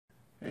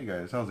Hey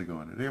guys, how's it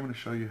going? Today I'm going to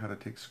show you how to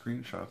take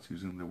screenshots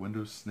using the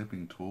Windows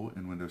Snipping Tool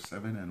in Windows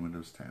 7 and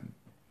Windows 10.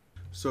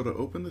 So to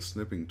open the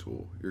Snipping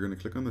Tool, you're going to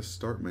click on the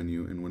Start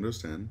menu in Windows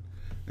 10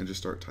 and just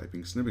start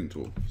typing Snipping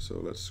Tool.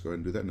 So let's go ahead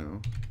and do that now.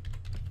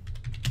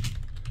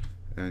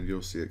 And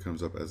you'll see it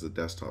comes up as a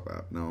desktop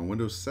app. Now on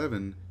Windows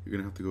 7, you're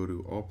going to have to go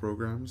to All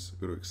Programs,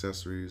 go to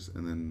Accessories,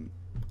 and then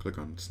click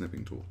on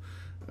Snipping Tool.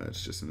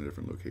 It's just in a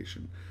different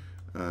location.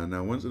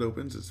 Now once it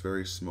opens, it's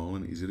very small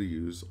and easy to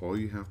use. All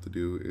you have to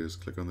do is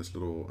click on this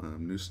little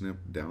new snip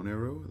down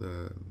arrow,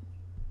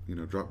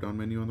 the drop down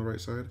menu on the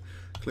right side.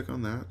 Click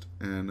on that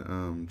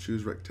and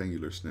choose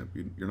rectangular snip.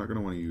 You're not going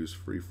to want to use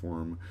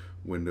freeform,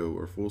 window,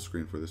 or full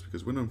screen for this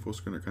because window and full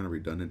screen are kind of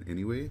redundant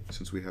anyway,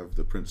 since we have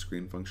the print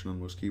screen function on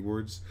most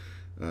keyboards,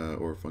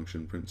 or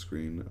function print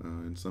screen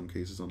in some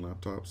cases on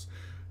laptops.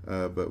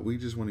 But we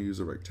just want to use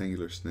a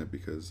rectangular snip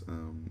because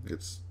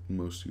it's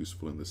most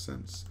useful in this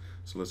sense.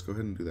 So let's go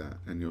ahead and do that,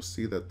 and you'll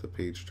see that the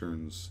page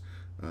turns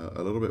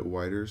a little bit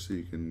wider so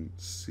you can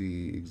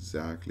see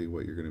exactly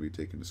what you're going to be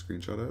taking a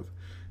screenshot of.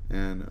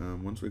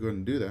 And once we go ahead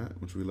and do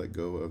that, once we let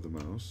go of the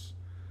mouse,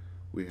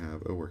 we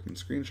have a working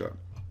screenshot.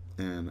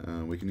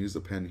 And we can use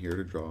the pen here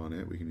to draw on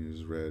it. We can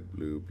use red,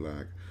 blue,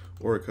 black,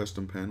 or a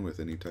custom pen with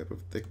any type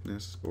of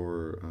thickness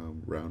or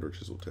round or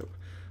chisel tip.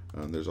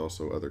 There's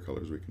also other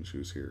colors we can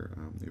choose here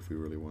if we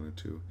really wanted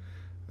to.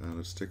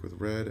 Let's stick with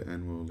red,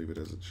 and we'll leave it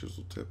as a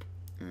chisel tip.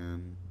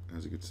 And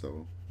as you could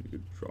tell, you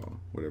could draw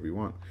whatever you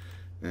want.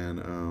 And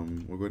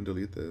we'll go ahead and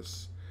delete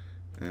this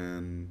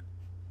and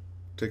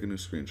take a new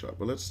screenshot.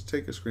 But let's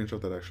take a screenshot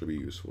that actually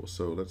be useful.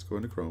 So let's go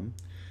into Chrome,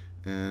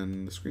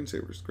 and the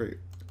screensaver is great.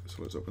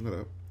 So let's open that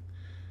up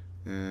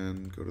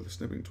and go to the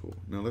snipping tool.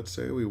 Now let's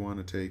say we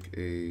want to take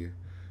a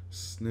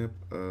snip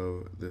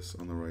of this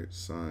on the right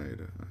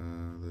side,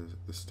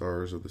 the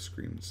stars of the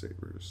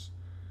screensavers,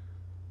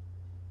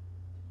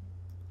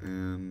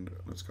 and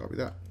let's copy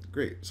that.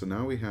 Great, so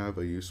now we have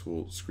a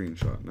useful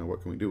screenshot. Now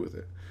what can we do with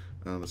it?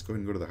 Let's go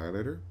ahead and go to the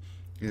highlighter.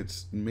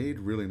 It's made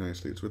really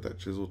nicely. It's with that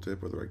chisel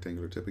tip or the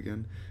rectangular tip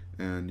again,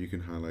 and you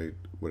can highlight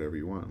whatever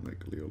you want,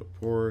 like Leo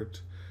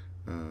Laporte,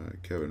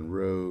 Kevin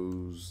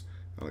Rose,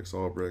 Alex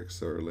Albrecht,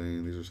 Sarah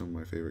Lane. These are some of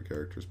my favorite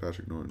characters.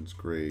 Patrick Norton's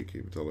great.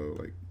 Kate Vitello,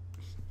 like,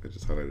 I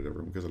just highlighted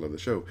everyone because I love the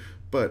show.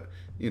 But,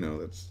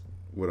 that's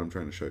what I'm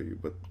trying to show you.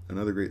 But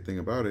another great thing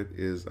about it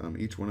is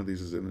each one of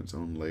these is in its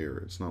own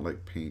layer. It's not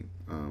like paint,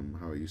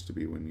 how it used to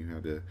be when you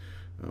had to,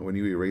 when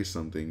you erase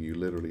something, you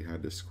literally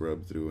had to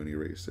scrub through and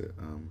erase it.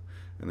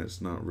 And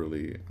it's not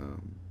really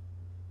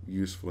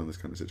useful in this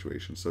kind of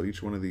situation. So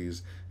each one of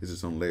these is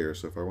its own layer.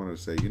 So if I wanted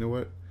to say, you know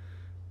what,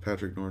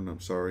 Patrick Norton,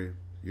 I'm sorry,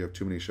 you have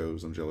too many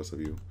shows, I'm jealous of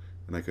you,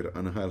 and I could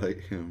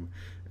unhighlight him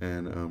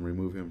and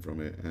remove him from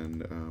it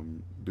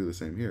and do the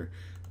same here.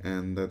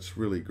 And that's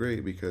really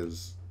great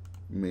because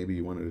maybe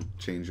you wanted to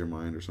change your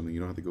mind or something. You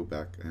don't have to go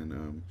back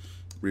and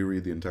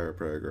reread the entire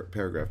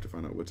paragraph to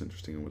find out what's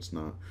interesting and what's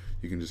not.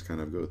 You can just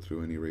kind of go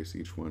through and erase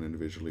each one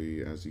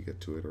individually as you get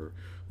to it, or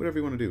whatever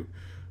you want to do.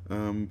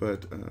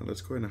 But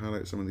let's go ahead and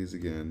highlight some of these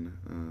again.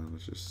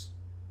 Let's just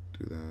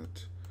do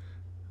that.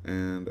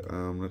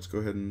 And let's go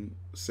ahead and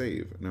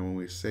save. Now when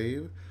we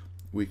save,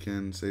 we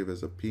can save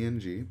as a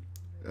PNG,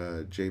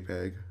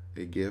 JPEG,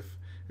 a GIF,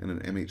 and an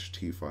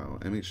MHT file.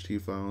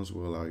 MHT files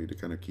will allow you to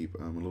kind of keep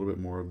a little bit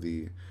more of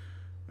the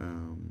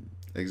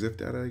EXIF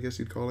data, I guess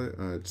you'd call it.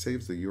 It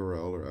saves the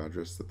URL or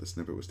address that the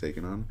snippet was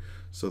taken on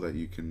so that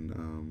you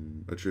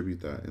can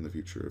attribute that in the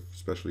future,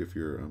 especially if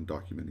you're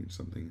documenting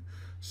something.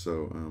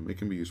 So it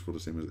can be useful to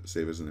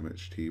save as an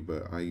MHT,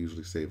 but I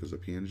usually save as a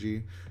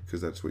PNG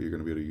because that's what you're going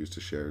to be able to use to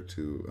share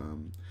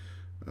to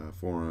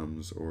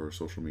forums or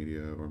social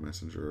media or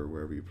Messenger or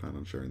wherever you plan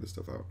on sharing this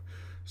stuff out.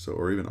 So,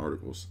 or even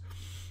articles.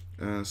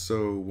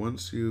 So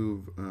once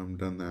you've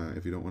done that,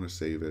 if you don't want to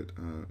save it,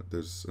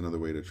 there's another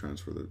way to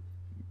transfer the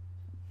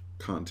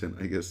content,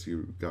 I guess,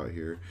 you got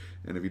here.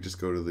 And if you just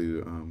go to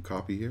the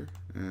copy here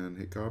and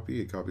hit copy,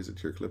 it copies it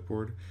to your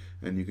clipboard.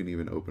 And you can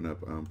even open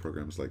up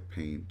programs like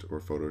Paint or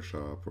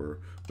Photoshop or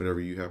whatever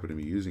you happen to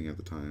be using at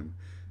the time,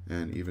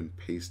 and even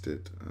paste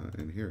it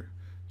in here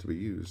to be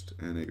used.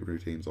 And it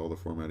retains all the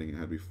formatting it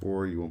had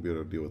before. You won't be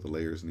able to deal with the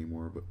layers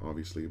anymore, but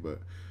obviously,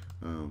 but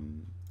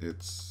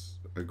it's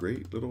a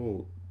great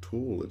little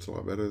tool. It's a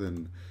lot better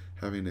than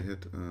having to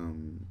hit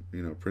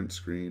print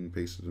screen,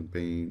 paste it in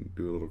Paint,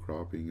 do a little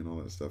cropping and all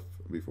that stuff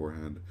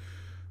beforehand,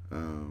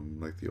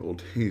 like the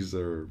old days,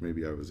 or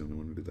maybe I was the only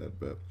one who did that.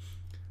 But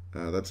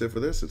that's it for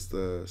this. It's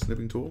the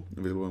snipping tool,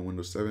 available on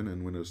Windows 7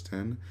 and Windows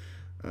 10.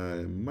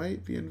 It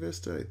might be in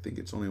Vista. I think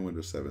it's only on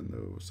Windows 7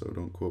 though, so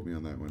don't quote me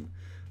on that one.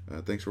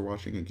 Thanks for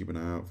watching, and keep an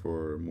eye out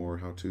for more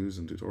how-tos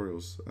and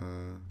tutorials.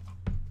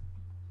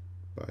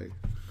 Bye.